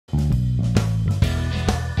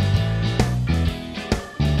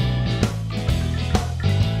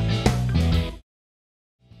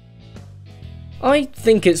I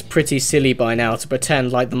think it's pretty silly by now to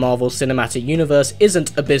pretend like the Marvel Cinematic Universe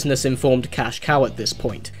isn't a business-informed cash cow at this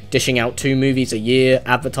point. Dishing out 2 movies a year,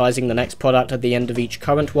 advertising the next product at the end of each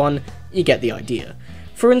current one, you get the idea.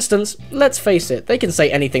 For instance, let's face it, they can say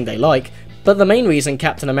anything they like, but the main reason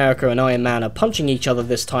Captain America and Iron Man are punching each other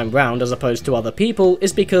this time round as opposed to other people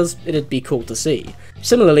is because it'd be cool to see.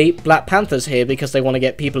 Similarly, Black Panther's here because they want to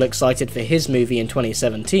get people excited for his movie in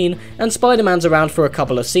 2017, and Spider-Man's around for a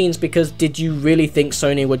couple of scenes because did you really think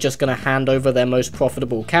Sony were just going to hand over their most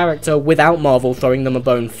profitable character without Marvel throwing them a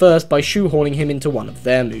bone first by shoehorning him into one of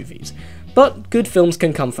their movies? But good films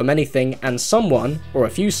can come from anything, and someone, or a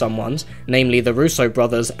few someones, namely the Russo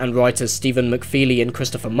brothers and writers Stephen McFeely and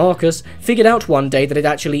Christopher Marcus, figured out one day that it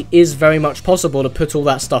actually is very much possible to put all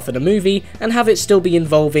that stuff in a movie and have it still be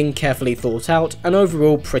involving, carefully thought out, and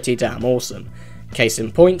overall pretty damn awesome. Case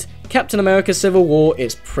in point, Captain America Civil War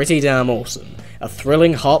is pretty damn awesome. A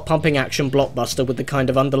thrilling, heart-pumping action blockbuster with the kind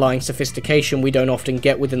of underlying sophistication we don't often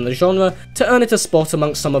get within the genre to earn it a spot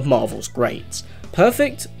amongst some of Marvel's greats.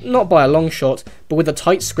 Perfect? Not by a long shot, but with a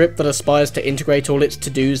tight script that aspires to integrate all its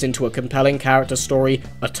to-dos into a compelling character story,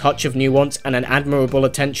 a touch of nuance, and an admirable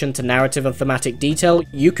attention to narrative and thematic detail,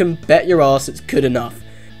 you can bet your ass it's good enough.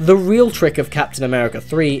 The real trick of Captain America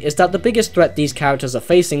 3 is that the biggest threat these characters are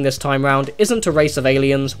facing this time round isn't a race of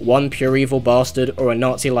aliens, one pure evil bastard, or a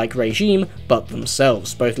Nazi-like regime, but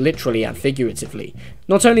themselves, both literally and figuratively.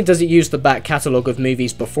 Not only does it use the back catalogue of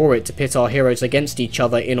movies before it to pit our heroes against each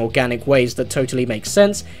other in organic ways that totally make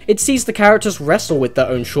sense, it sees the characters wrestle with their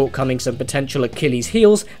own shortcomings and potential Achilles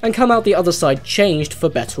heels and come out the other side changed for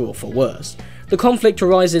better or for worse. The conflict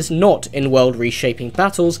arises not in world-reshaping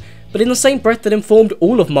battles, but in the same breath that informed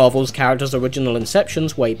all of Marvel's characters' original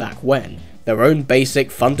inceptions way back when, their own basic,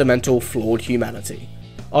 fundamental, flawed humanity.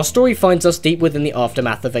 Our story finds us deep within the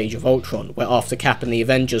aftermath of Age of Ultron, where after Cap and the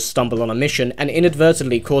Avengers stumble on a mission and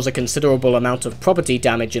inadvertently cause a considerable amount of property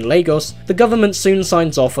damage in Lagos, the government soon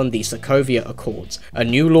signs off on the Sokovia Accords, a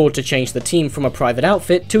new law to change the team from a private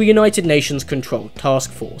outfit to a United Nations-controlled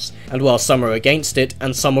task force. And while some are against it,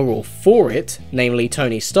 and some are all for it, namely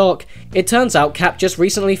Tony Stark, it turns out Cap just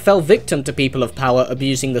recently fell victim to people of power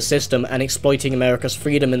abusing the system and exploiting America's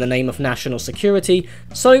freedom in the name of national security,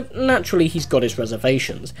 so naturally he's got his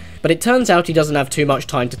reservations. But it turns out he doesn't have too much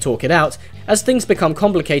time to talk it out, as things become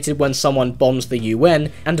complicated when someone bombs the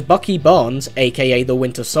UN, and Bucky Barnes, aka the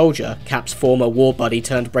Winter Soldier, Cap's former war buddy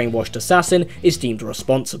turned brainwashed assassin, is deemed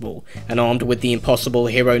responsible. And armed with the impossible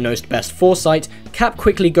hero knows best foresight, Cap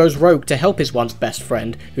quickly goes rogue to help his once best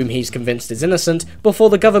friend, whom he's convinced is innocent,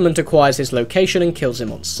 before the government acquires his location and kills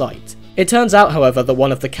him on sight. It turns out, however, that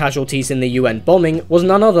one of the casualties in the UN bombing was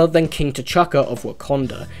none other than King T'Chaka of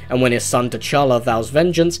Wakanda, and when his son T'Challa vows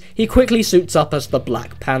vengeance, he quickly suits up as the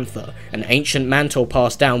Black Panther, an ancient mantle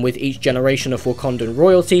passed down with each generation of Wakandan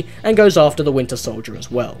royalty, and goes after the Winter Soldier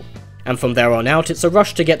as well. And from there on out, it's a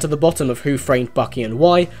rush to get to the bottom of who framed Bucky and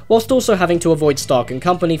why, whilst also having to avoid Stark and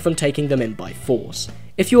company from taking them in by force.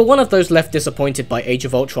 If you are one of those left disappointed by Age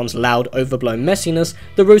of Ultron's loud, overblown messiness,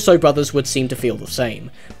 the Russo brothers would seem to feel the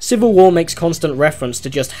same. Civil War makes constant reference to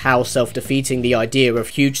just how self-defeating the idea of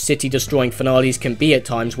huge city-destroying finales can be at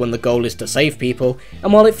times when the goal is to save people,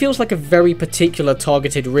 and while it feels like a very particular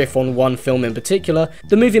targeted riff on one film in particular,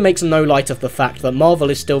 the movie makes no light of the fact that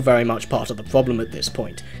Marvel is still very much part of the problem at this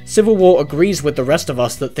point. Civil War agrees with the rest of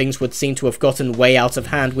us that things would seem to have gotten way out of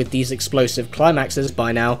hand with these explosive climaxes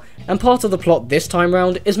by now, and part of the plot this time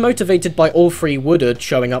round is motivated by Allfrey Woodard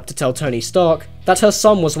showing up to tell Tony Stark that her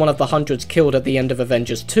son was one of the hundreds killed at the end of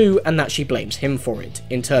Avengers 2 and that she blames him for it,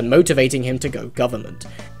 in turn motivating him to go government.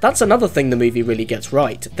 That's another thing the movie really gets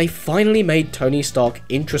right. They finally made Tony Stark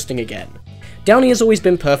interesting again. Downey has always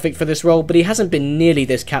been perfect for this role, but he hasn't been nearly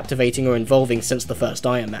this captivating or involving since the first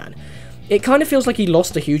Iron Man. It kind of feels like he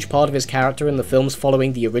lost a huge part of his character in the films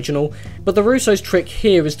following the original, but the Russos' trick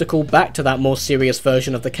here is to call back to that more serious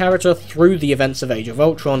version of the character through the events of Age of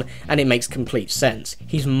Ultron, and it makes complete sense.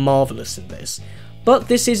 He's marvellous in this. But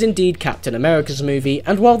this is indeed Captain America's movie,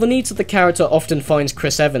 and while the needs of the character often finds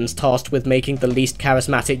Chris Evans tasked with making the least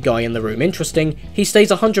charismatic guy in the room interesting, he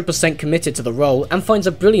stays 100% committed to the role and finds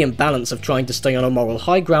a brilliant balance of trying to stay on a moral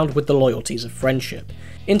high ground with the loyalties of friendship.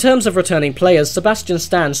 In terms of returning players, Sebastian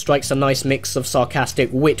Stan strikes a nice mix of sarcastic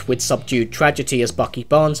wit with subdued tragedy as Bucky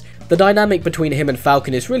Barnes. The dynamic between him and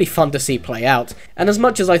Falcon is really fun to see play out, and as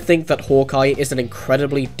much as I think that Hawkeye is an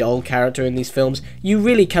incredibly dull character in these films, you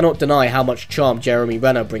really cannot deny how much charm Jeremy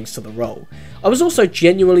Renner brings to the role. I was also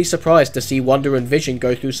genuinely surprised to see Wonder and Vision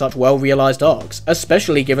go through such well-realised arcs,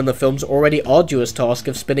 especially given the film's already arduous task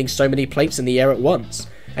of spinning so many plates in the air at once.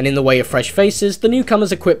 And in the way of fresh faces, the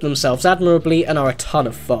newcomers equip themselves admirably and are a ton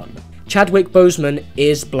of fun. Chadwick Boseman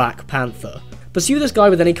is Black Panther. Pursue this guy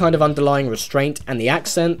with any kind of underlying restraint, and the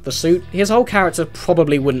accent, the suit, his whole character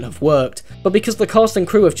probably wouldn't have worked, but because the cast and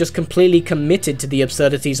crew have just completely committed to the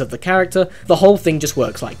absurdities of the character, the whole thing just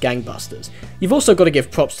works like gangbusters. You've also got to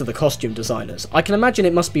give props to the costume designers. I can imagine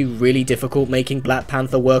it must be really difficult making Black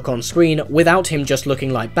Panther work on screen without him just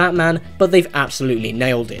looking like Batman, but they've absolutely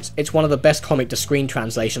nailed it. It's one of the best comic to screen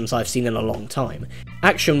translations I've seen in a long time.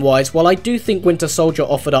 Action-wise, while I do think Winter Soldier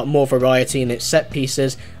offered up more variety in its set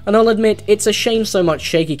pieces, and I'll admit it's a shame so much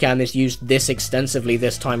shaky cam is used this extensively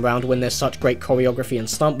this time round when there's such great choreography and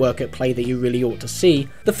stunt work at play that you really ought to see,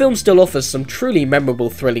 the film still offers some truly memorable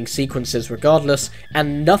thrilling sequences regardless,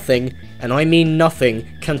 and nothing, and I mean nothing,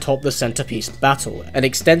 can top the centerpiece battle, an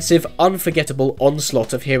extensive, unforgettable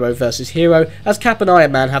onslaught of hero versus hero as Cap and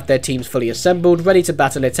Iron Man have their teams fully assembled, ready to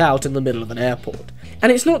battle it out in the middle of an airport.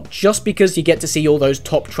 And it's not just because you get to see all those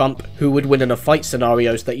top trump who would win in a fight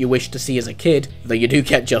scenarios that you wish to see as a kid, though you do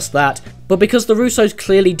get just that, but because the Russos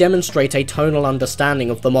clearly demonstrate a tonal understanding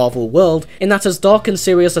of the Marvel world, in that as dark and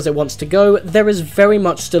serious as it wants to go, there is very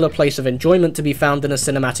much still a place of enjoyment to be found in a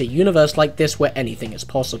cinematic universe like this where anything is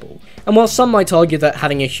possible. And while some might argue that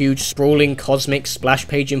having a huge, sprawling, cosmic, splash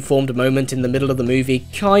page informed moment in the middle of the movie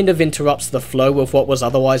kind of interrupts the flow of what was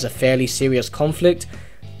otherwise a fairly serious conflict,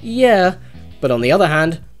 yeah, but on the other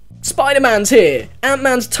hand, Spider-Man's here!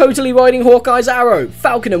 Ant-Man's totally riding Hawkeye's arrow!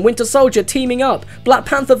 Falcon and Winter Soldier teaming up! Black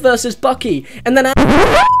Panther versus Bucky! And then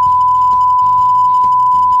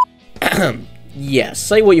yes,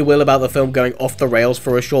 say what you will about the film going off the rails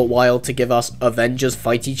for a short while to give us Avengers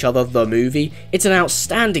Fight Each Other the movie, it's an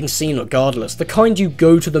outstanding scene regardless, the kind you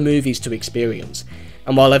go to the movies to experience.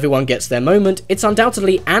 And while everyone gets their moment, it's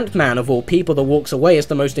undoubtedly Ant-Man of all people that walks away as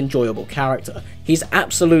the most enjoyable character. He's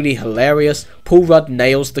absolutely hilarious, Paul Rudd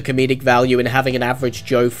nails the comedic value in having an average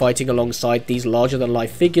Joe fighting alongside these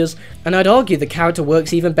larger-than-life figures, and I'd argue the character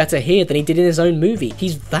works even better here than he did in his own movie.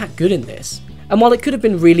 He's that good in this. And while it could have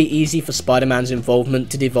been really easy for Spider-Man's involvement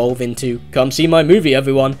to devolve into, "Come see my movie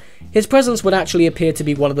everyone," his presence would actually appear to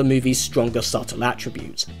be one of the movie's stronger subtle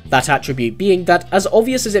attributes. That attribute being that, as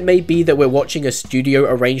obvious as it may be that we're watching a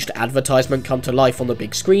studio-arranged advertisement come to life on the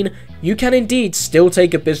big screen, you can indeed still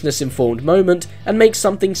take a business-informed moment and make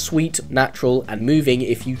something sweet, natural, and moving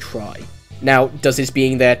if you try. Now, does his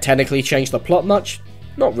being there technically change the plot much?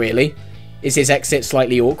 Not really. Is his exit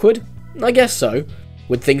slightly awkward? I guess so.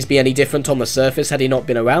 Would things be any different on the surface had he not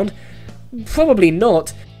been around? Probably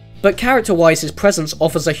not. But character-wise, his presence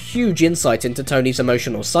offers a huge insight into Tony's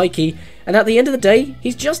emotional psyche, and at the end of the day,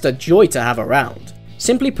 he's just a joy to have around.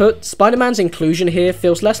 Simply put, Spider-Man's inclusion here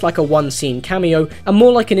feels less like a one-scene cameo, and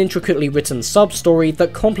more like an intricately written sub-story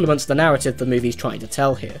that complements the narrative the movie's trying to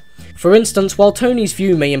tell here. For instance, while Tony's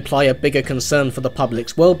view may imply a bigger concern for the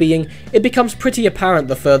public's well-being, it becomes pretty apparent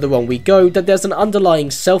the further on we go that there's an underlying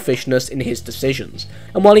selfishness in his decisions,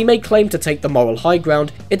 and while he may claim to take the moral high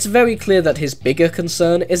ground, it's very clear that his bigger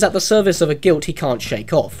concern is at the service of a guilt he can't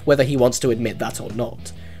shake off, whether he wants to admit that or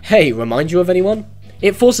not. Hey, remind you of anyone?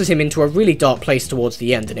 It forces him into a really dark place towards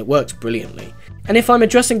the end, and it works brilliantly. And if I'm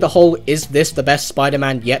addressing the whole "is this the best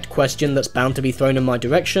Spider-Man yet" question that's bound to be thrown in my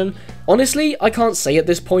direction, honestly, I can't say at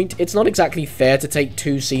this point. It's not exactly fair to take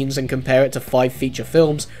 2 scenes and compare it to 5 feature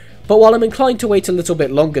films, but while I'm inclined to wait a little bit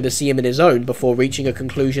longer to see him in his own before reaching a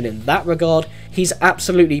conclusion in that regard, he's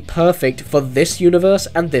absolutely perfect for this universe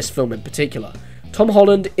and this film in particular. Tom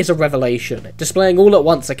Holland is a revelation, displaying all at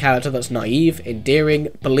once a character that's naive, endearing,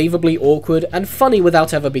 believably awkward, and funny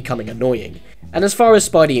without ever becoming annoying. And as far as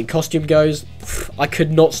Spidey in costume goes, I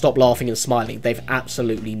could not stop laughing and smiling. They've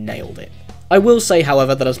absolutely nailed it. I will say,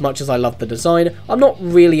 however, that as much as I love the design, I'm not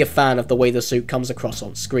really a fan of the way the suit comes across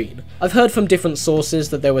on screen. I've heard from different sources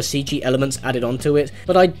that there were CG elements added onto it,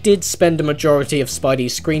 but I did spend a majority of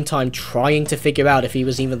Spidey's screen time trying to figure out if he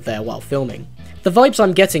was even there while filming. The vibes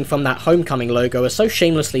I'm getting from that Homecoming logo are so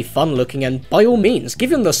shamelessly fun looking, and by all means,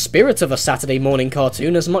 give him the spirit of a Saturday morning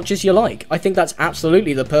cartoon as much as you like. I think that's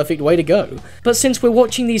absolutely the perfect way to go. But since we're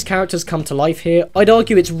watching these characters come to life here, I'd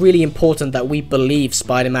argue it's really important that we believe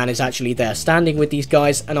Spider-Man is actually there standing with these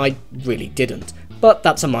guys, and I really didn't. But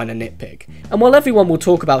that's a minor nitpick. And while everyone will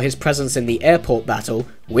talk about his presence in the airport battle,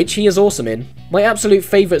 which he is awesome in, my absolute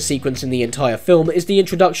favourite sequence in the entire film is the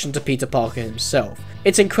introduction to Peter Parker himself.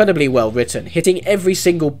 It's incredibly well written, hitting every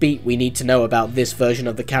single beat we need to know about this version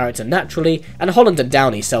of the character naturally, and Holland and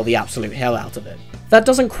Downey sell the absolute hell out of it. That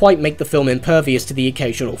doesn't quite make the film impervious to the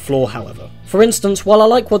occasional flaw, however. For instance, while I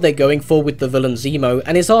like what they're going for with the villain Zemo,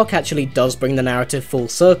 and his arc actually does bring the narrative full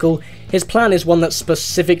circle, his plan is one that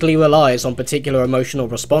specifically relies on particular emotional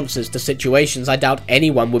responses to situations I doubt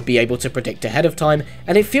anyone would be able to predict ahead of time,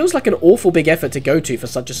 and it feels like an awful big effort to go to for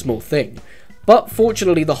such a small thing. But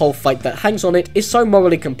fortunately the whole fight that hangs on it is so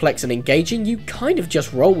morally complex and engaging, you kind of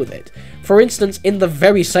just roll with it. For instance, in the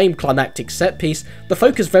very same climactic set piece, the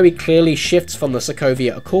focus very clearly shifts from the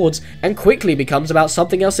Sokovia Accords and quickly becomes about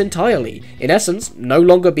something else entirely, in essence, no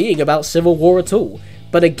longer being about civil war at all.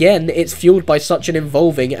 But again, it's fueled by such an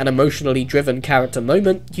involving and emotionally driven character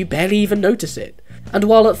moment, you barely even notice it. And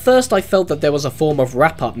while at first I felt that there was a form of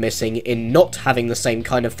wrap-up missing in not having the same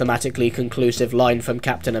kind of thematically conclusive line from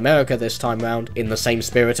Captain America this time round, in the same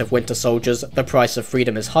spirit of Winter Soldier's "The price of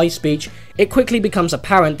freedom is high" speech, it quickly becomes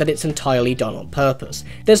apparent that it's entirely done on purpose.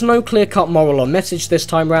 There's no clear-cut moral or message this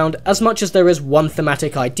time round, as much as there is one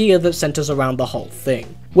thematic idea that centers around the whole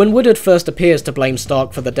thing. When Woodard first appears to blame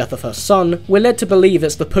Stark for the death of her son, we're led to believe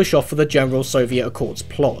it's the push-off for the general Soviet Accords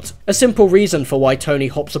plot, a simple reason for why Tony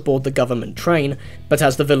hops aboard the government train, but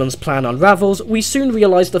as the villain's plan unravels, we soon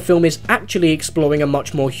realise the film is actually exploring a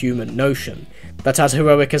much more human notion. That as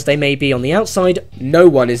heroic as they may be on the outside, no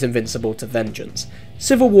one is invincible to vengeance.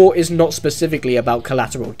 Civil war is not specifically about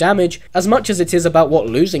collateral damage, as much as it is about what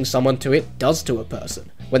losing someone to it does to a person.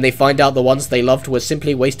 When they find out the ones they loved were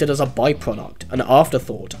simply wasted as a byproduct, an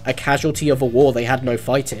afterthought, a casualty of a war they had no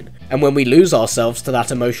fight in. And when we lose ourselves to that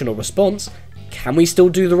emotional response, can we still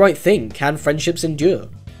do the right thing? Can friendships endure?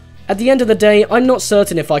 At the end of the day, I'm not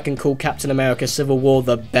certain if I can call Captain America Civil War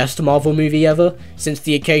the best Marvel movie ever, since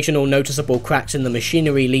the occasional noticeable cracks in the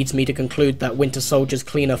machinery leads me to conclude that Winter Soldier's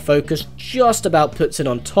cleaner focus just about puts it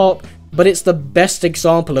on top, but it's the best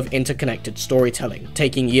example of interconnected storytelling,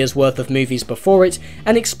 taking years worth of movies before it,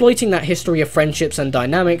 and exploiting that history of friendships and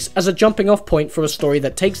dynamics as a jumping off point for a story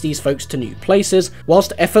that takes these folks to new places,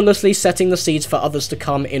 whilst effortlessly setting the seeds for others to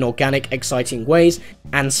come in organic, exciting ways,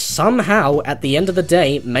 and somehow, at the end of the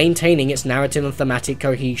day, maintaining its narrative and thematic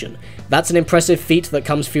cohesion. That's an impressive feat that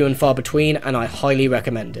comes few and far between, and I highly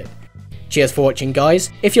recommend it. Cheers for watching, guys.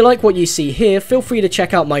 If you like what you see here, feel free to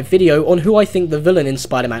check out my video on who I think the villain in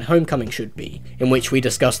Spider-Man Homecoming should be, in which we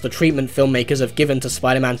discuss the treatment filmmakers have given to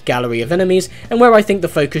Spider-Man's gallery of enemies, and where I think the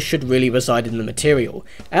focus should really reside in the material.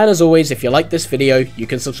 And as always, if you like this video, you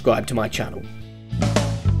can subscribe to my channel.